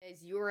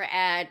You were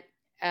at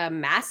a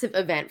massive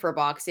event for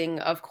boxing,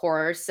 of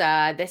course.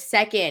 The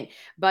second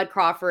Bud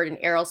Crawford and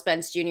Errol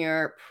Spence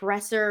Jr.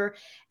 presser.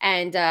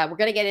 And we're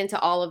going to get into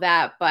all of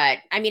that. But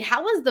I mean,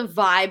 how was the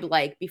vibe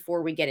like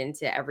before we get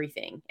into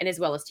everything? And as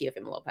well as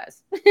Teofimo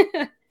Lopez.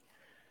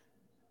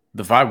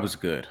 The vibe was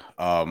good.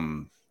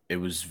 It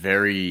was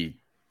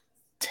very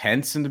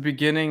tense in the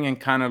beginning and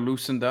kind of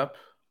loosened up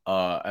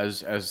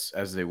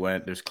as they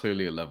went. There's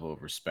clearly a level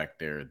of respect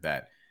there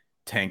that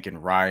Tank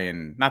and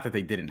Ryan, not that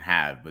they didn't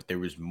have, but there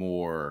was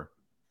more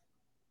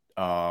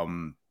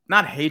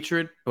not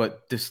hatred,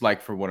 but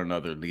dislike for one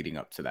another leading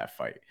up to that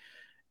fight.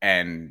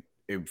 And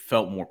it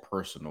felt more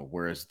personal.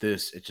 Whereas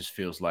this, it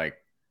feels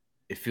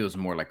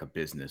more like a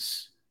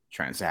business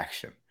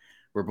transaction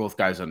where both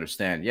guys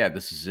understand, yeah,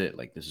 this is it.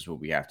 Like this is what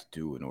we have to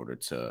do in order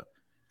to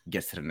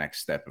get to the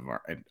next step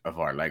of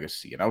our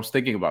legacy. And I was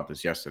thinking about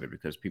this yesterday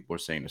because people are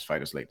saying this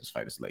fight is late, this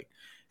fight is late.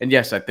 And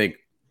yes, I think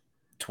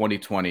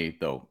 2020,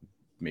 though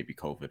maybe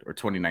COVID or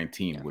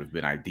 2019 would have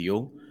been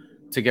ideal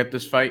to get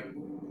this fight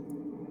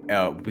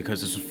because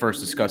this was first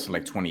discussed in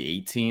like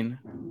 2018.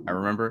 I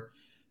remember.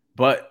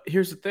 But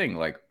here's the thing: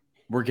 like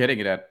we're getting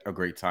it at a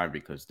great time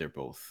because they're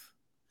both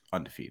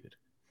undefeated.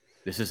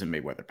 This isn't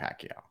Mayweather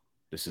Pacquiao.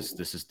 This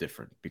is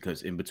different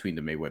because in between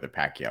the Mayweather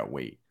Pacquiao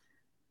wait,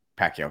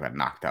 Pacquiao got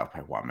knocked out by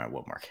Juan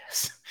Manuel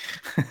Marquez.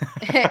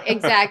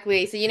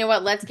 Exactly. So, you know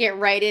what? Let's get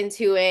right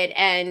into it.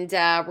 And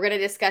we're going to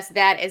discuss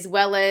that as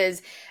well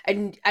as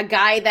a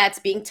guy that's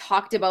being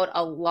talked about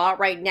a lot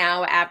right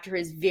now after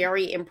his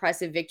very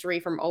impressive victory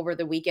from over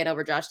the weekend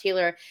over Josh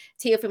Taylor,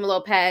 Teofimo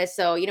Lopez.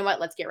 So, you know what?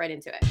 Let's get right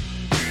into it.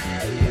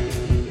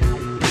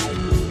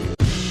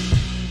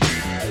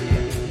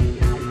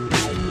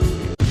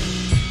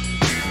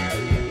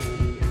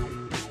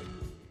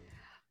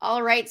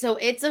 All right, so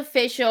it's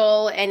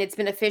official and it's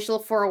been official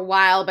for a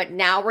while, but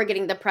now we're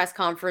getting the press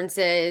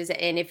conferences.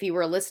 And if you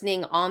were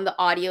listening on the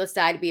audio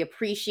side, we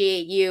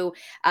appreciate you.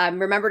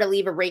 Remember to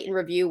leave a rate and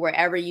review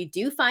wherever you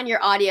do find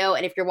your audio.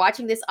 And if you're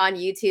watching this on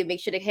YouTube, make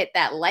sure to hit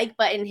that like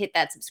button, hit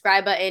that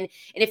subscribe button.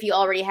 And if you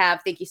already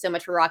have, thank you so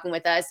much for rocking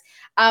with us.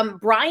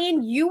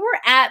 Brian, you were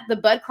at the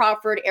Bud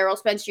Crawford Errol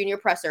Spence Jr.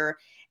 presser.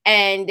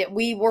 And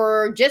we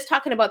were just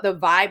talking about the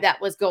vibe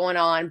that was going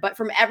on. But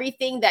from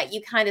everything that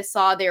you kind of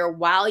saw there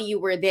while you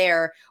were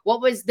there,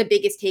 what was the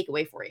biggest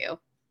takeaway for you?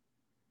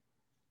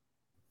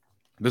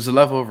 There's a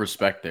level of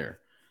respect there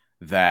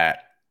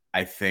that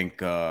I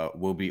think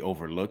will be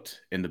overlooked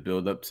in the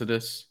build up to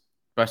this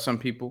by some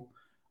people,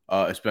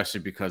 especially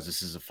because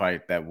this is a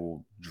fight that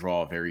will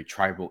draw very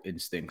tribal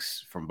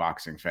instincts from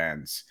boxing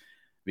fans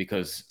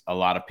because a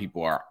lot of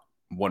people are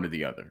one or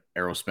the other,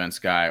 Errol Spence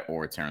guy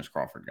or a Terence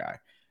Crawford guy,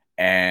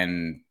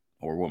 and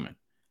or woman.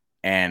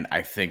 And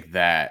I think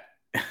that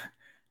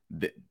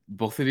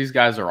both of these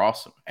guys are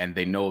awesome, and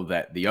they know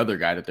that the other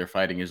guy that they're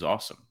fighting is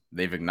awesome.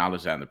 They've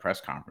acknowledged that in the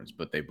press conference,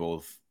 but they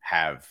both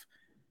have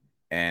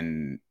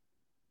an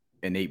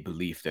innate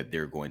belief that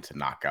they're going to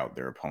knock out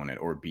their opponent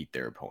or beat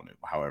their opponent,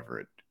 however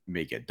it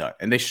may get done.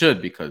 And they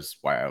should, because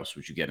why else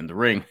would you get in the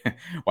ring?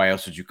 Why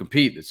else would you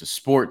compete? It's a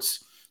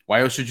sports.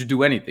 Why else should you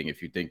do anything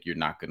if you think you're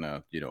not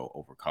gonna,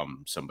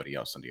 overcome somebody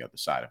else on the other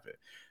side of it?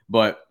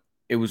 But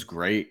it was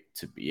great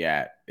to be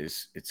at.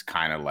 It's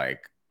kind of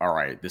like, all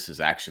right, this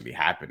is actually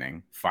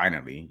happening.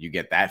 Finally, you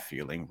get that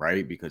feeling,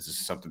 right? Because this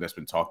is something that's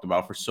been talked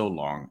about for so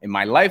long. In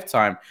my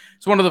lifetime,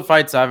 it's one of the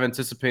fights I've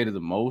anticipated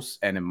the most.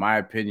 And in my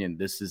opinion,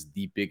 this is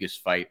the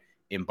biggest fight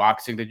in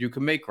boxing that you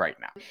can make right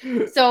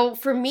now. So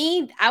for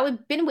me,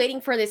 I've been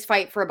waiting for this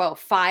fight for about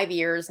 5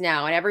 years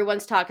now, and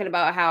everyone's talking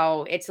about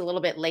how it's a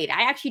little bit late.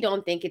 I actually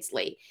don't think it's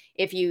late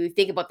if you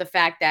think about the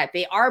fact that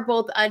they are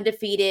both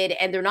undefeated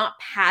and they're not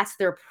past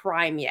their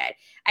prime yet.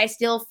 I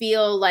still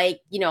feel like,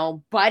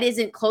 Bud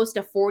isn't close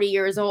to 40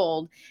 years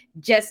old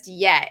just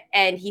yet,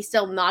 and he's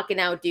still knocking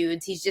out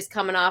dudes. He's just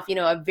coming off,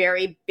 a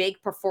very big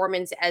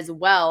performance as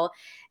well.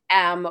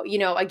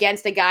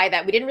 Against a guy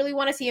that we didn't really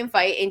want to see him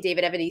fight in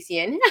David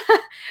Evanesian.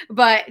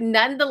 But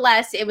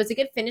nonetheless, it was a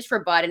good finish for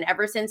Bud. And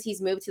ever since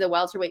he's moved to the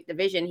welterweight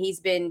division,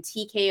 he's been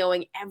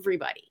TKOing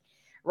everybody.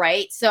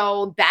 Right.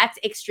 So that's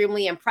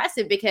extremely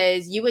impressive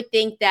because you would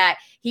think that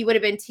he would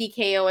have been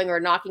TKOing or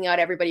knocking out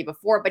everybody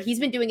before, but he's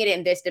been doing it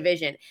in this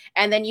division.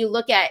 And then you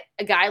look at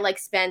a guy like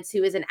Spence,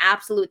 who is an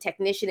absolute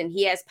technician and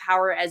he has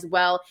power as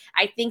well.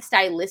 I think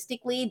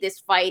stylistically, this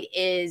fight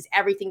is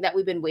everything that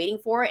we've been waiting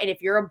for. And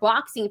if you're a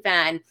boxing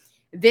fan,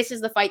 this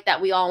is the fight that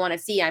we all want to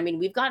see. I mean,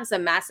 we've gotten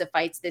some massive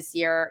fights this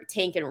year,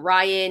 Tank and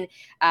Ryan,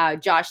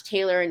 Josh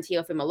Taylor and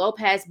Teofimo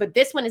Lopez, but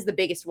this one is the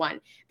biggest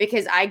one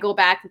because I go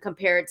back and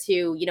compare it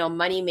to,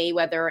 Money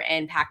Mayweather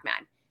and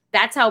Pac-Man.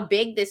 That's how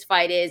big this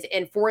fight is.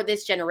 And for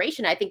this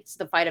generation, I think it's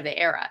the fight of the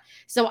era.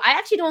 So I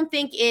actually don't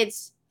think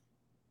it's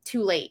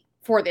too late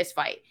for this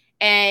fight.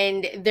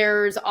 And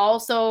there's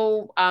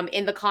also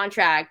in the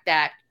contract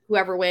that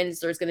whoever wins,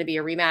 there's going to be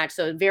a rematch.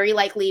 So very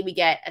likely we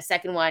get a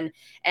second one.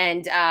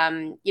 And,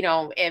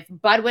 if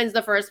Bud wins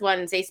the first one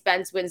and say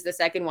Spence wins the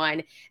second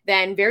one,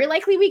 then very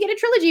likely we get a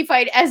trilogy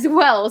fight as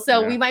well.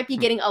 So we might be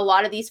getting a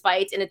lot of these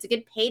fights, and it's a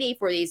good payday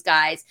for these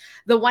guys.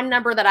 The one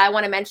number that I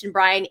want to mention,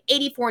 Brian,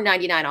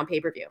 $84.99 on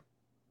pay-per-view.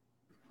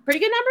 Pretty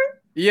good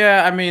number?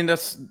 Yeah, I mean,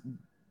 that's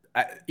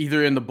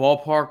either in the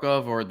ballpark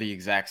of or the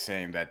exact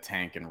same that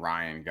Tank and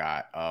Ryan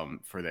got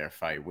for their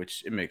fight,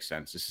 which it makes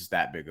sense. This is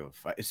that big of a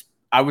fight.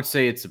 I would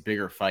say it's a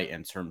bigger fight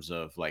in terms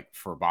of like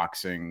for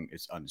boxing,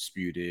 it's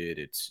undisputed.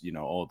 It's,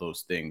 all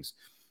those things.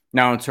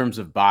 Now, in terms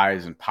of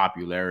buys and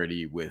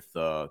popularity with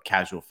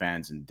casual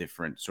fans and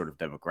different sort of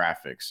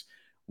demographics,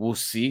 we'll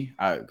see.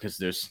 Because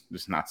there's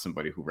not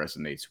somebody who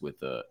resonates with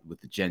the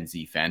Gen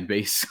Z fan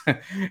base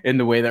in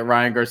the way that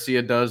Ryan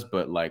Garcia does,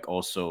 but like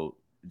also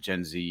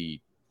Gen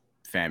Z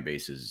fan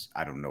bases,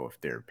 I don't know if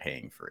they're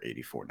paying for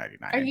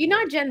 $84.99. Are you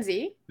not Gen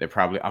Z? They're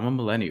probably. I'm a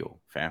millennial,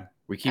 fam.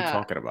 We keep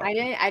talking about. I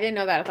didn't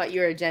know that. I thought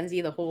you were a Gen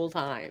Z the whole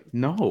time.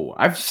 No,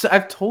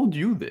 I've told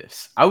you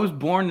this. I was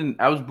born in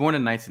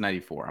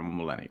 1994. I'm a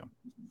millennial.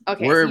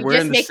 Okay, so you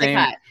just make the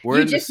cut.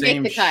 We're in the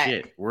same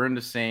shit. We're in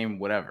the same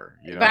whatever.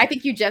 But I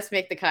think you just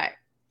make the cut,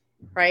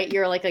 right?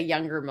 You're like a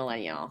younger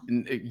millennial.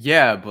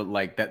 Yeah, but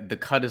like that, the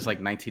cut is like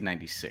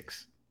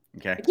 1996.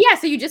 Okay. Yeah,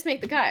 so you just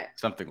make the cut.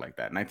 Something like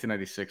that.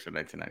 1996 or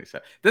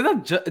 1997. They're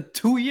not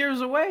 2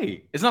 years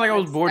away. It's not like I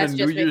was born on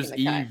New Year's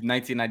Eve,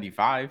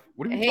 1995.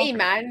 What are you talking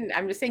man, about?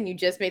 I'm just saying you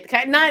just made the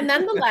cut.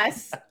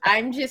 Nonetheless,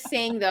 I'm just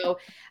saying though,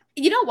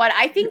 you know what?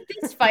 I think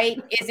this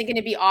fight isn't going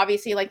to be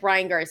obviously like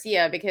Ryan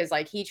Garcia because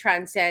like he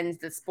transcends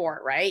the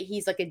sport, right?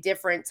 He's like a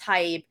different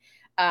type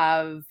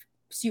of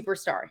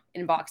superstar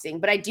in boxing.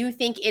 But I do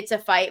think it's a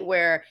fight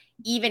where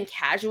even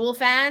casual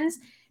fans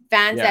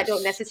that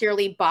don't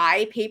necessarily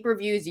buy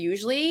pay-per-views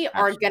usually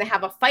are going to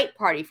have a fight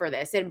party for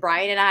this. And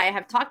Brian and I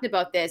have talked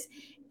about this.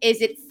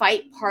 Is it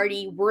fight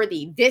party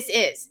worthy? This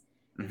is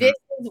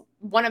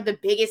one of the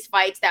biggest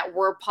fights that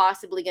we're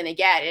possibly going to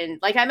get. And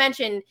like I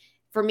mentioned,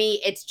 for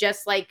me, it's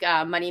just like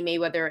Money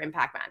Mayweather and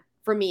Pac-Man.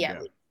 For me,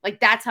 at least. Like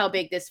that's how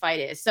big this fight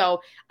is. So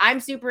I'm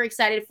super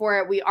excited for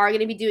it. We are going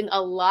to be doing a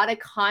lot of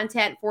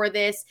content for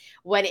this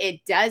when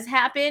it does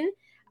happen.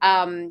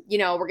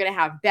 We're going to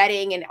have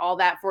betting and all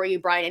that for you.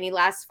 Brian, any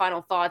last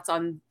final thoughts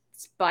on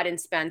Bud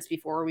and Spence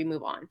before we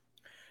move on?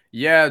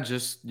 Yeah,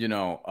 just,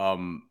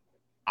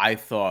 I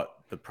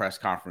thought the press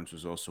conference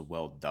was also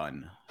well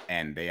done.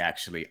 And they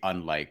actually,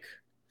 unlike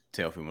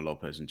Teofimo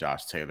Lopez and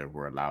Josh Taylor,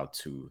 were allowed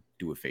to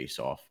do a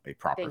face-off, a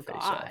proper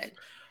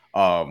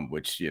face-off,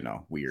 which,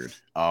 weird.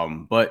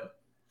 But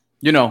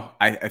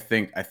I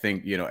think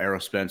Errol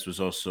Spence he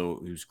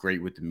was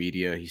great with the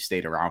media. He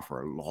stayed around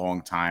for a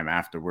long time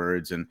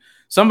afterwards. And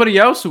somebody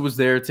else who was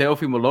there,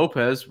 Teofimo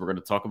Lopez, we're going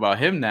to talk about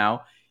him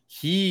now.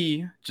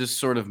 He just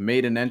sort of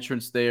made an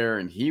entrance there,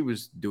 and he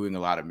was doing a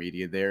lot of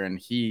media there. And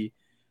he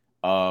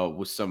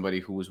was somebody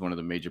who was one of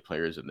the major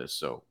players in this.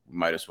 So we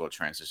might as well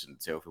transition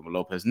to Teofimo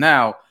Lopez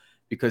now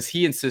because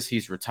he insists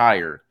he's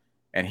retired,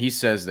 and he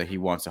says that he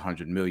wants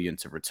 $100 million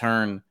to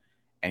return,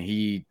 and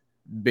he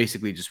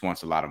basically just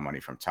wants a lot of money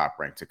from Top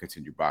Rank to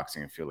continue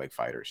boxing and feel like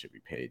fighters should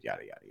be paid,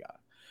 yada, yada, yada.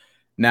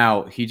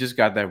 Now, he just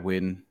got that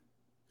win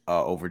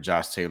over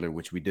Josh Taylor,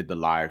 which we did the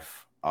live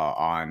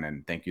on,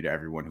 and thank you to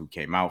everyone who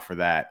came out for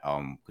that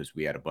because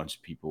we had a bunch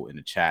of people in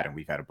the chat, and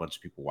we've had a bunch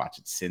of people watch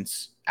it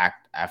since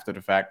after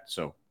the fact,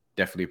 so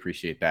definitely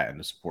appreciate that and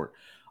the support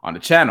on the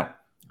channel.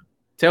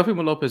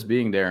 Teofimo Lopez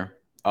being there,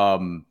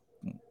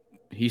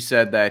 he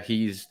said that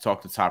he's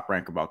talked to Top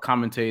Rank about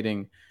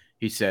commentating.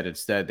 He said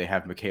instead they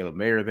have Michaela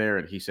Mayer there,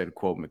 and he said,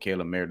 quote,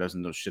 Michaela Mayer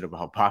doesn't know shit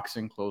about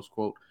boxing, close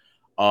quote,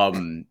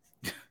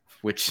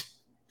 which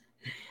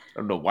I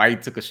don't know why he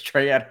took a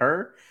stray at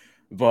her,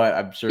 but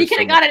I'm sure he could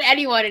have got at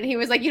anyone, and he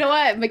was like, you know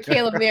what,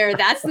 Michaela Mayer,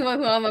 that's the one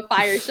who I'm gonna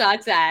fire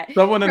shots at.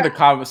 Someone in the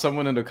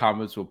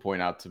comments will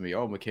point out to me,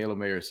 oh, Michaela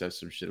Mayer says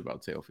some shit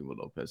about Teofimo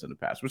Lopez in the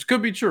past, which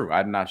could be true.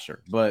 I'm not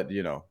sure, but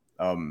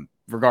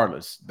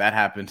regardless, that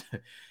happened.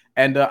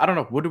 And I don't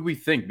know, what do we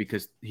think?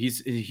 Because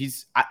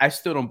I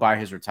still don't buy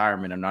his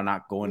retirement, and I'm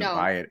not going to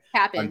buy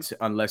it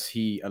unless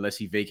he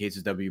vacates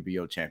his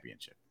WBO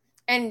championship.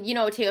 And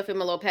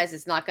Teofimo Lopez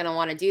is not going to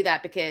want to do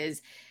that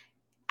because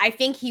I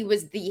think he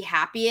was the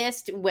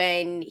happiest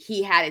when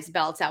he had his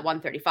belts at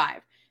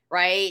 135.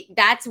 Right?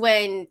 That's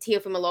when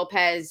Teofimo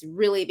Lopez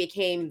really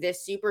became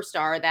this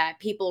superstar that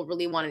people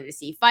really wanted to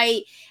see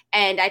fight.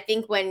 And I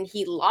think when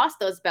he lost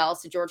those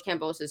belts to George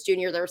Kambosos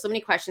Jr., there were so many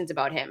questions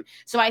about him.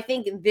 So I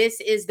think this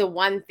is the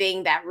one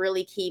thing that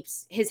really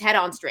keeps his head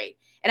on straight.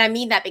 And I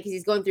mean that because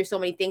he's going through so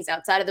many things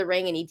outside of the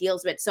ring, and he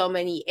deals with so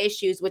many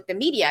issues with the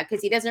media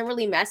because he doesn't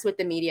really mess with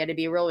the media, to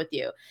be real with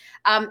you.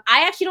 I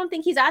actually don't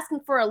think he's asking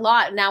for a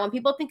lot. Now, when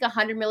people think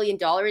 $100 million,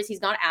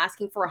 he's not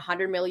asking for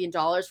 $100 million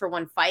for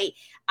one fight.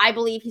 I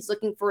believe he's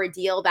looking for a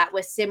deal that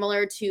was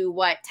similar to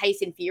what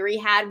Tyson Fury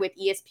had with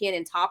ESPN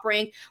and Top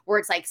Rank, where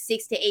it's like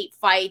 6 to 8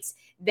 fights.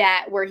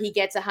 that where he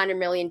gets $100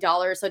 million.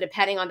 So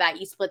depending on that,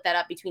 you split that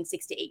up between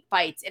 6 to 8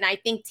 fights. And I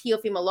think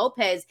Teofimo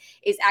Lopez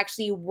is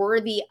actually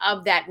worthy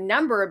of that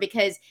number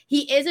because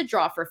he is a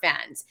draw for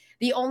fans.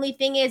 The only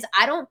thing is,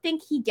 I don't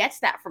think he gets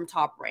that from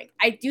Top Rank.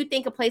 I do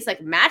think a place like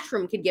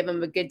Matchroom could give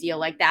him a good deal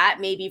like that,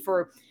 maybe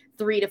for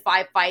 3 to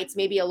 5 fights,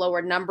 maybe a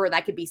lower number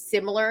that could be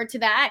similar to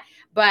that.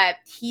 But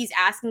he's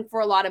asking for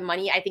a lot of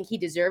money. I think he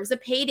deserves a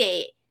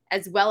payday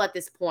as well at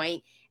this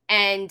point.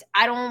 And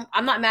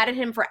I'm not mad at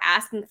him for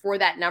asking for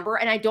that number.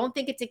 And I don't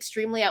think it's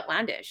extremely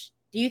outlandish.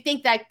 Do you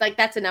think that like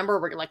that's a number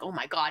where you're like, oh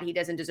my God, he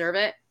doesn't deserve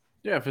it?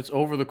 Yeah, if it's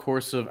over the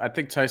course of, I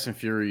think Tyson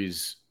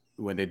Fury's,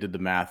 when they did the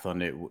math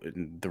on it,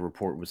 the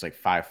report was like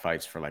 5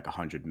 fights for like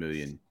 100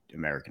 million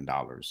American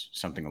dollars,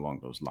 something along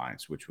those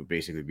lines, which would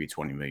basically be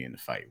 20 million a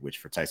fight, which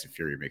for Tyson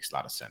Fury makes a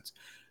lot of sense.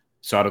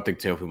 So I don't think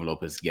Teofimo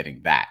Lopez is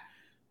getting that.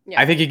 Yeah.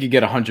 I think he could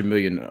get 100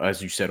 million,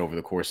 as you said, over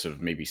the course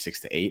of maybe 6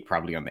 to 8,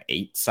 probably on the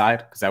 8 side,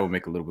 because that would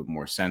make a little bit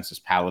more sense. It's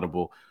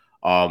palatable.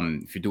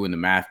 If you're doing the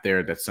math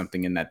there, that's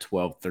something in that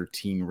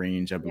 12-13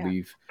 range, I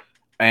believe.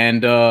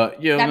 And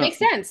that makes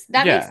sense.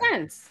 That makes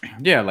sense.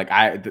 Yeah,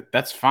 like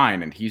that's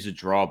fine, and he's a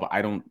draw, but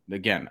I don't.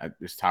 Again,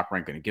 is Top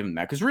Rank going to give him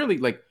that? Because really,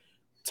 like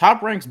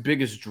Top Rank's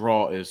biggest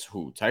draw is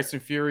who?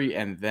 Tyson Fury,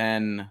 and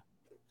then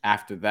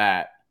after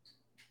that,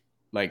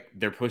 like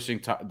they're pushing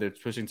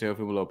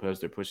Teofimo Lopez,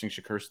 they're pushing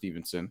Shakur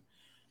Stevenson.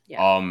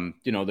 Yeah.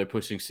 They're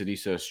pushing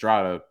Seniesa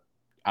Estrada.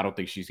 I don't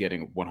think she's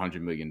getting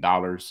 $100 million.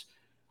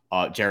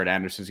 Jared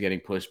Anderson's getting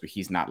pushed, but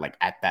he's not like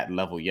at that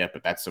level yet.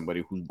 But that's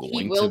somebody who's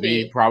going to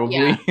be probably.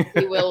 Yeah,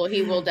 he will.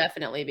 He will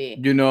definitely be.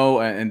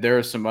 And there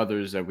are some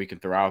others that we can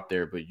throw out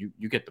there, but you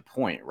get the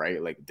point,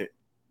 right? Like, is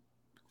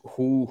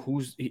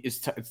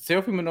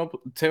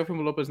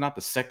Teofimo Lopez not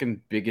the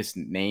second biggest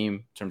name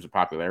in terms of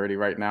popularity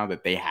right now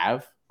that they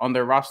have on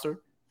their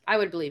roster? I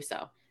would believe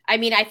so. I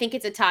mean, I think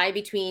it's a tie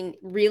between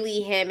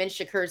really him and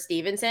Shakur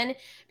Stevenson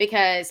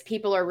because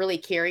people are really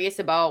curious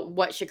about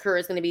what Shakur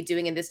is going to be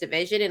doing in this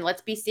division. And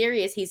let's be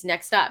serious, he's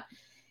next up.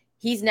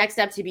 He's next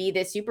up to be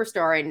this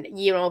superstar. And,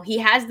 he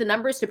has the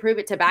numbers to prove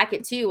it, to back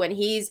it too. And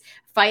he's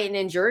fighting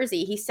in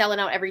Jersey. He's selling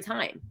out every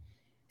time.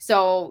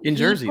 So in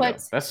Jersey, though,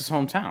 that's his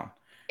hometown.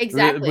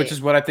 Exactly. Which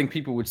is what I think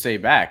people would say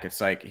back.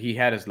 It's like he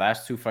had his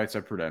last 2 fights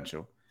at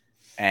Prudential.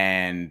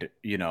 And,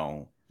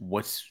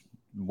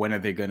 when are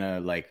they gonna,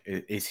 like,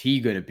 is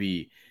he gonna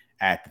be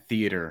at the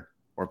theater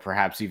or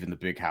perhaps even the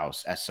big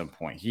house at some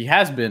point? He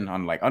has been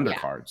on like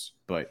undercards,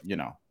 but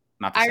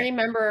not the I same.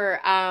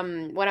 remember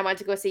when I went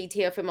to go see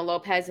Teofimo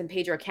Lopez and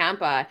Pedro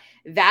Campa,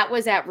 that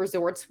was at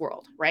Resorts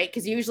World, right?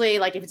 Because usually,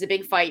 like, if it's a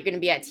big fight, you're going to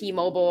be at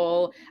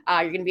T-Mobile,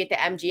 you're going to be at the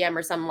MGM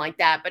or something like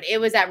that. But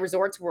it was at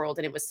Resorts World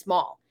and it was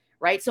small,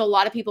 right? So a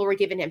lot of people were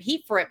giving him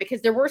heat for it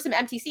because there were some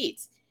empty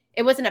seats.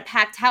 It wasn't a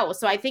packed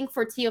house. So I think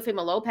for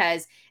Teofimo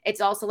Lopez,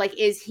 it's also like,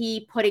 is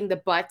he putting the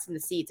butts in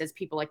the seats, as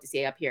people like to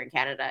say up here in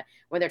Canada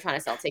when they're trying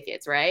to sell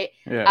tickets, right?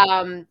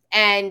 Yeah.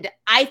 And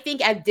I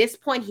think at this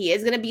point, he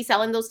is going to be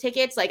selling those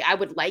tickets. Like, I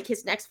would like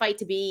his next fight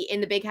to be in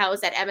the big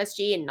house at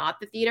MSG and not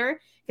the theater,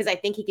 because I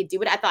think he could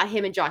do it. I thought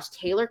him and Josh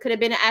Taylor could have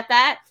been at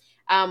that,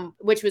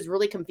 which was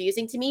really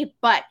confusing to me.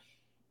 But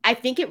I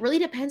think it really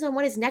depends on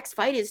what his next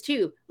fight is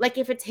too. Like,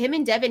 if it's him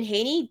and Devin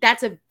Haney,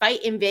 that's a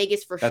fight in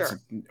Vegas for sure.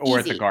 Or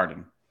at the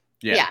Garden.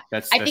 Yeah.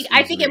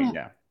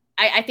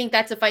 I think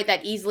that's a fight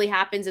that easily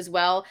happens as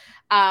well.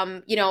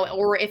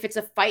 Or if it's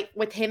a fight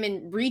with him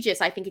and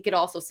Regis, I think it could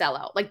also sell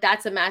out. Like,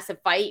 that's a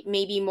massive fight.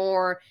 Maybe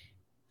more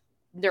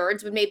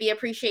nerds would maybe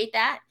appreciate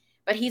that.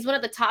 But he's one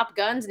of the top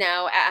guns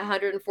now at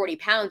 140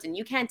 pounds, and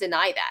you can't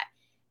deny that.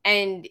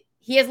 And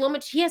he has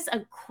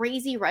a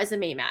crazy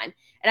resume, man.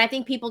 And I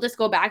think people just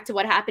go back to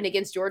what happened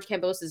against George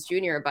Kambosos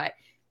Jr. But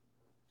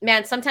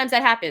man, sometimes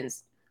that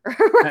happens.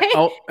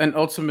 Right? And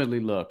ultimately,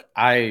 look,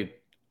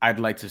 I'd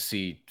like to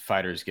see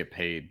fighters get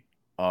paid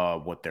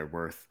what they're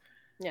worth.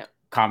 Yeah.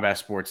 Combat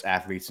sports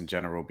athletes in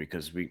general,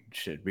 because we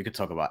could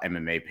talk about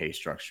MMA pay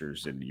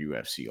structures in the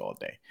UFC all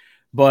day.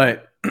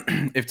 But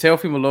if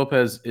Teofimo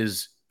Lopez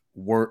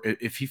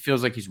if he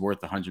feels like he's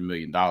worth $100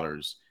 million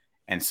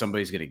and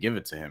somebody's going to give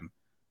it to him,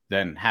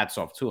 then hats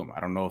off to him. I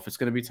don't know if it's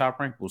going to be Top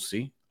Rank. We'll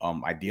see.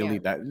 Ideally,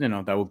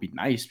 that would be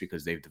nice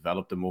because they've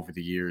developed them over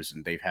the years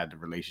and they've had the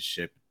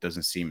relationship. It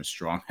doesn't seem as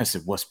strong as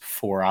it was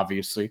before,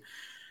 obviously.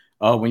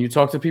 When you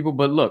talk to people,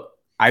 but look,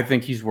 I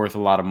think he's worth a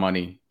lot of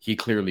money. He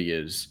clearly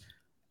is.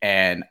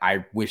 And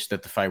I wish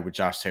that the fight with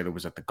Josh Taylor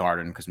was at the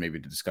Garden, because maybe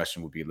the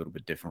discussion would be a little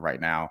bit different right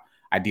now.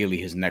 Ideally,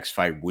 his next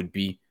fight would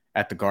be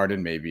at the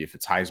Garden. Maybe if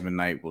it's Heisman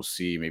night, we'll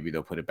see. Maybe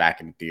they'll put it back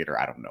in the theater.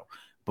 I don't know.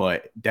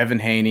 But Devin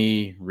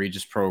Haney,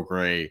 Regis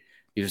Prograis,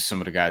 these are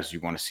some of the guys you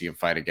want to see him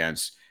fight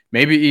against.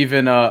 Maybe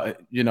even,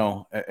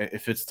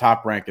 if it's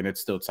Top Rank and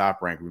it's still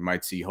Top Rank, we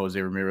might see Jose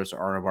Ramirez or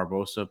Arnold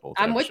Barbosa.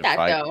 I'm with that,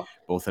 though.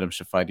 Both of them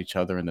should fight each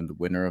other, and then the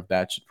winner of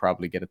that should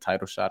probably get a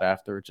title shot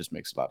after. It just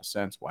makes a lot of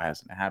sense. Why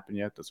hasn't it happened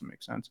yet? Doesn't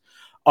make sense.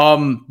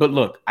 But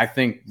look, I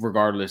think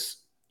regardless,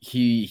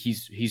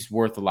 he's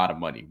worth a lot of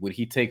money. Would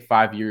he take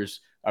 5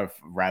 years, or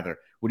rather,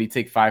 would he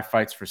take 5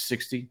 fights for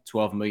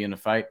 12 million a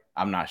fight?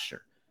 I'm not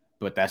sure.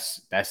 but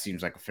that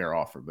seems like a fair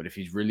offer. But if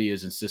he really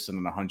is insistent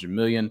on 100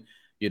 million,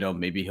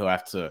 maybe he'll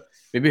have to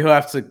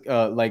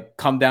like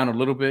come down a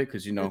little bit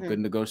because good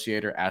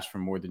negotiator, ask for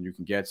more than you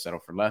can get, settle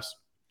for less.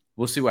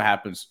 We'll see what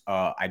happens.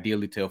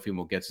 Ideally,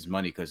 Teofimo gets his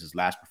money because his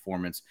last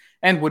performance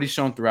and what he's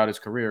shown throughout his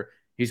career,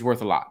 he's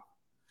worth a lot.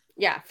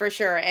 Yeah, for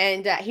sure.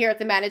 And here at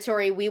the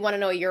Mandatory, we want to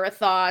know your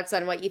thoughts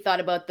on what you thought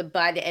about the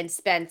Bud and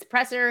Spence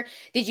presser.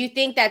 Did you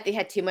think that they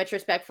had too much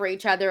respect for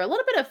each other? A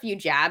little bit of few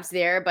jabs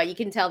there, but you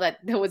can tell that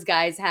those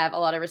guys have a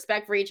lot of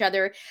respect for each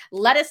other.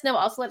 Let us know.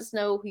 Also, let us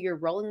know who you're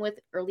rolling with.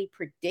 Early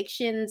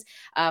predictions.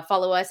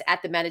 Follow us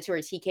at the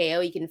Mandatory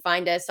TKO. You can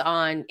find us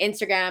on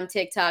Instagram,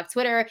 TikTok,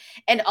 Twitter,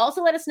 and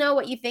also let us know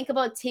what you think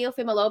about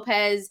Teofimo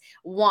Lopez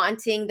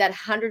wanting that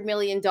 $100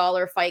 million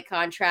fight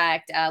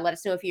contract. Let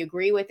us know if you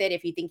agree with it,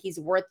 if you think he's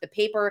worth the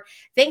paper.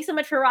 Thanks so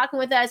much for rocking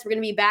with us. We're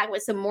going to be back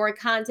with some more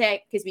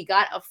content because we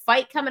got a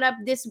fight coming up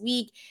this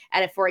week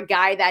and for a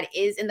guy that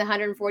is in the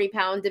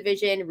 140-pound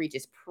division,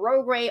 Regis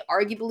Prograis,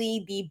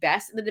 arguably the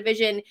best in the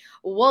division.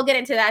 We'll get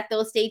into that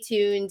though. Stay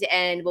tuned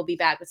and we'll be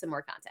back with some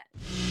more content.